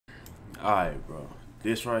Alright, bro.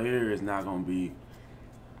 This right here is not gonna be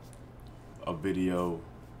a video,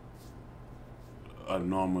 a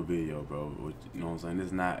normal video, bro. Which, you know what I'm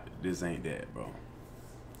saying? This ain't that, bro.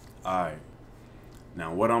 Alright.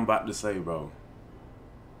 Now, what I'm about to say, bro,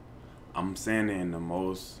 I'm saying it in the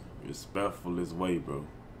most respectfulest way, bro.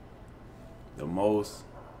 The most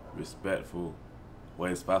respectful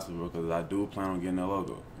way as possible, because I do plan on getting a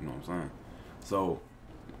logo. You know what I'm saying? So,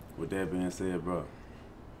 with that being said, bro,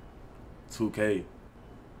 2K,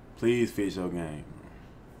 please fix your game.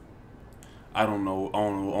 I don't know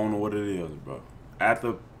what it is, bro.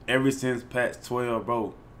 Ever since patch 12,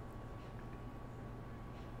 bro,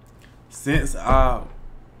 since I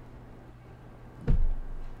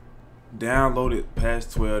downloaded patch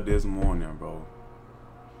 12 this morning, bro,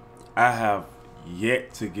 I have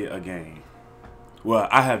yet to get a game. Well,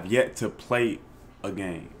 I have yet to play a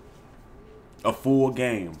game. A full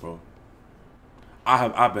game, bro.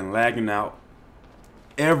 I've been lagging out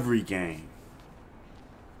every game.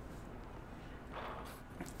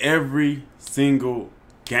 Every single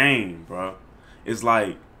game, bro. It's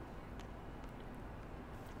like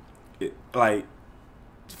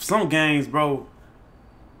some games, bro.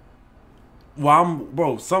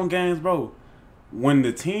 Some games, bro, when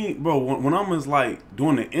the team, bro, when I'm just like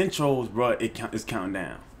doing the intros, bro, it's counting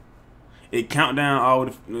down. It count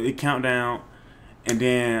down and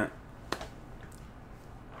then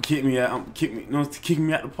kick me out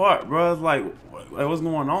the park, bro. It's like what's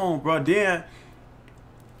going on, bro? Then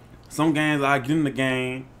some games I get in the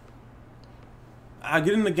game,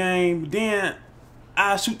 then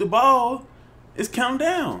I shoot the ball, it's counting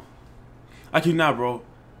down. I keep not, bro.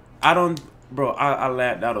 I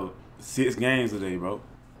lapped out of 6 games today, bro.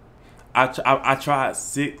 I tried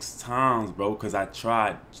 6 times, bro, because I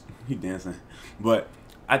tried. He dancing, but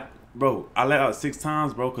I lapped out 6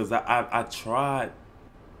 times, bro, because I tried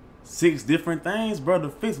 6 different things, bro, to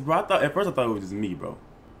fix, bro. At first I thought it was just me, bro.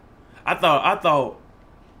 I thought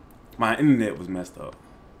my internet was messed up.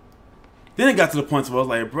 Then it got to the point where I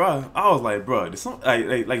was like, bro, is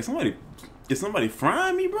somebody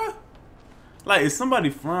frying me, bro? Like, is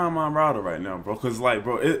somebody frying my router right now, bro? Cause like,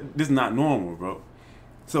 bro, this is not normal, bro.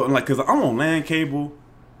 So like, cause I'm on LAN cable,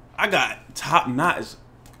 I got top notch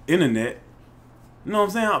internet. You know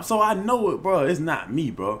what I'm saying? So I know it, bro. It's not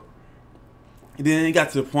me, bro. And then it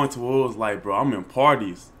got to the point where it was like, bro, I'm in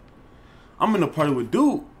parties. I'm in a party with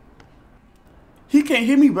Duke. He can't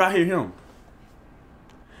hear me, but I hear him.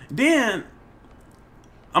 Then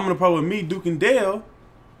I'm in a party with me, Duke, and Dale.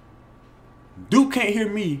 Duke can't hear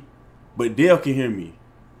me, but Dale can hear me.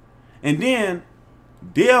 And then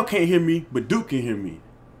Dale can't hear me, but Duke can hear me.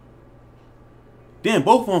 Then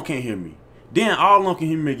both of them can't hear me. Then all of them can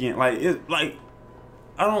hear me again. I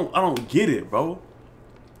don't get it, bro.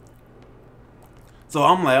 So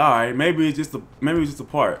I'm like, all right, maybe it's just a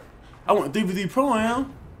part. I went 3v3 Pro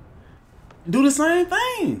Am. Do the same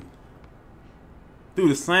thing. Do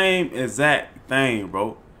the same exact thing,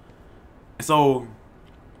 bro. So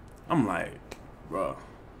I'm like, bro.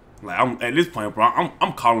 Like, I'm at this point, bro.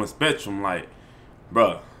 I'm calling Spectrum, like,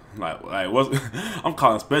 bro. Like what's? I'm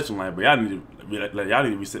calling Spectrum, like, but y'all need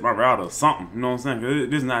to reset my router or something. You know what I'm saying? Cause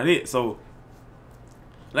this is not it. So,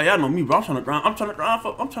 like, y'all know me, bro. I'm trying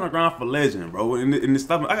to grind for legend, bro. And this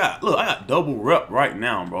stuff, I got double rep right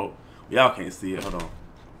now, bro. Y'all can't see it. Hold on.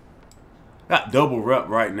 I got double rep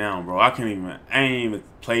right now, bro. I ain't even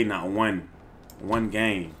played not one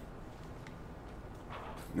game.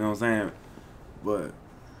 You know what I'm saying? But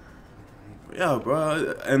yeah,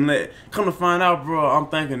 bro. And come to find out, bro, I'm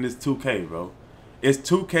thinking this 2K, bro. It's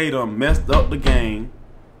 2K done messed up the game.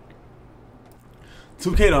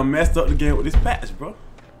 2K done messed up the game with this patch, bro.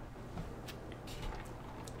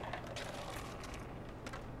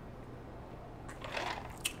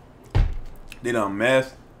 They done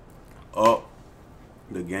messed up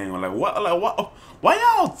the game. Like what? Like what? Why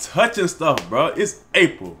y'all touching stuff, bro? It's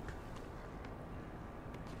April.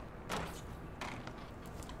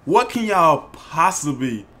 What can y'all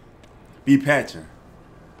possibly be patching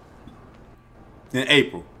in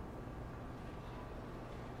April?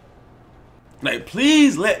 Like,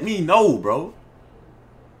 please let me know, bro.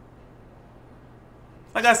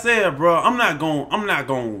 Like I said, bro, I'm not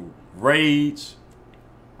gonna rage.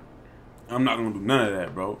 I'm not gonna do none of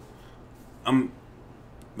that, bro. I'm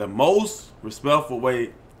the most respectful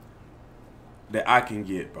way that I can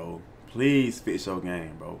get, bro. Please fix your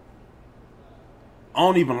game, bro. I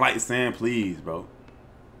don't even like saying please, bro.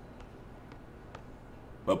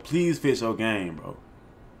 But please fix your game, bro.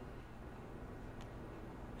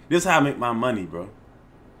 This is how I make my money, bro.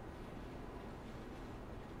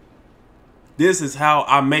 This is how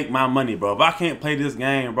I make my money, bro. If I can't play this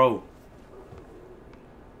game, bro,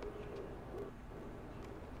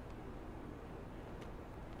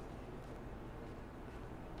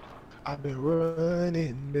 I've been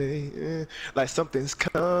running, man, like something's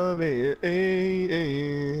coming.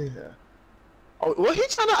 Oh, what he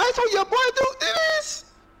trying to ice on your boy, dude? This?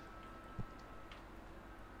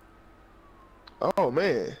 Oh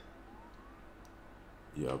man.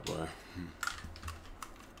 Yeah, boy.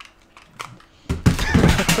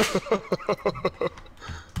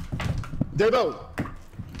 Debo.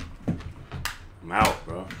 I'm out,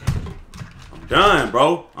 bro. I'm done,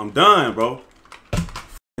 bro. I'm done, bro.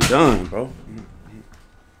 I'm done, bro.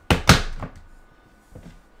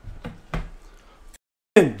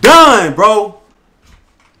 I'm done, bro.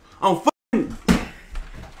 I'm fucking.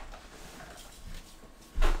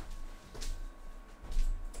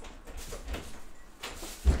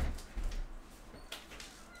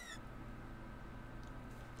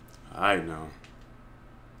 Alright now.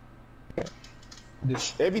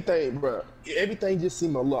 Everything, bro. Everything just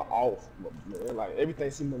seemed a little off, man. Like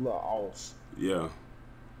everything seemed a little off. Yeah.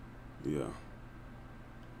 Yeah.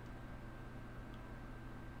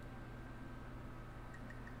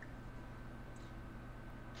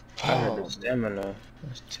 I heard the stamina.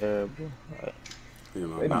 That's terrible. Like, You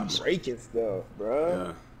know, They be not breaking stuff, bro.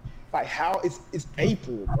 yeah. Like how it's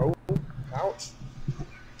April, bro. How?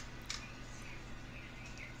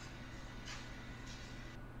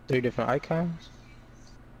 three different icons.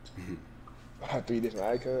 I have 3 different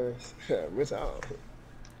icons. What's out?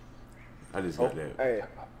 I just got that. Hey,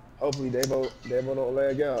 hopefully Debo don't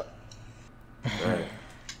lag out. Right.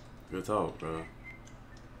 Good talk, bro.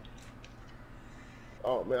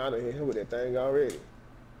 Oh man, I done hit him with that thing already.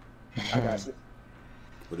 I got you.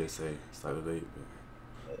 What they say? Started late,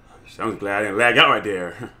 but I'm glad I didn't lag out right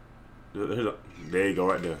there. There you go,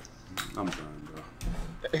 right there. I'm done, bro.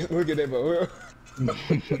 Look at that, bro. I'm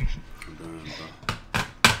done, bro.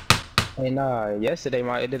 Hey, nah. Yesterday,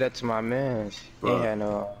 I did that to my man. He Bruh. had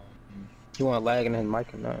no. He wasn't lagging his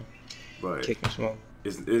mic or nothing. But Kicking smoke.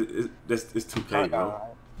 it's 2K, bro.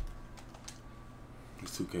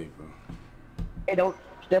 It's 2K, bro. Hey, don't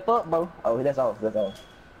step up, bro. Oh, that's off. That's off.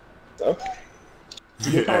 So?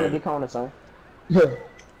 Get corner, son.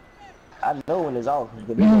 I know when it's off.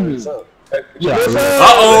 What's up? Yeah.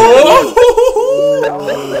 Uh-oh!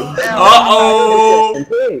 Uh-oh!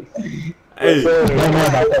 Hey.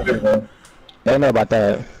 They know about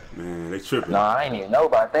that. Man, they tripping. Nah, I ain't even know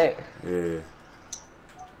about that. Yeah.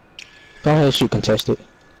 Go ahead, shoot contested.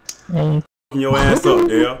 Your ass up,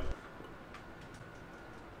 Dale.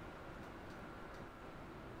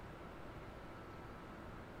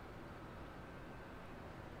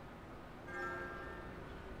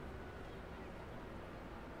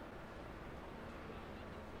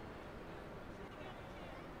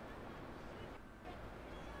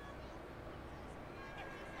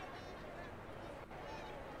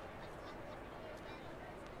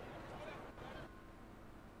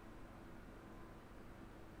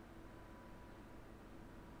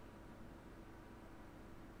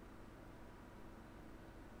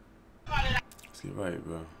 Let's get right,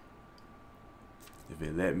 bro. If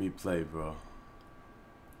it let me play, bro.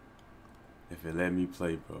 If it let me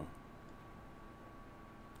play, bro.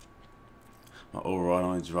 My overall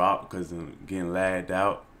only dropped because I'm getting lagged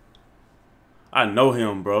out. I know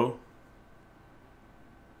him, bro.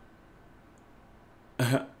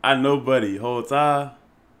 I know Buddy. Whole time.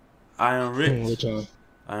 I am rich. Which one?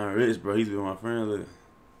 I am rich, bro. He's been my friend. Look.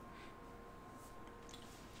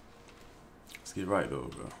 Let's get right, though,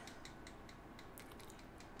 bro. Let's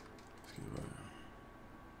get right.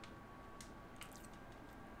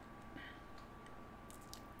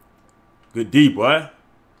 Good D, boy.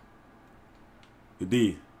 Good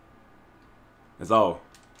D. That's all.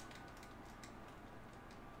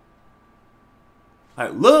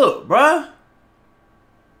 Like, look, bruh.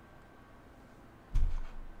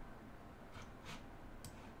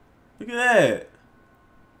 Look at that.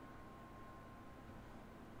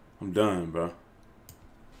 I'm done, bro.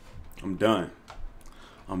 I'm done.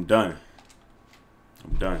 I'm done.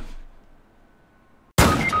 I'm done.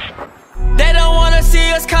 They don't wanna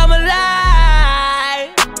see us come alive.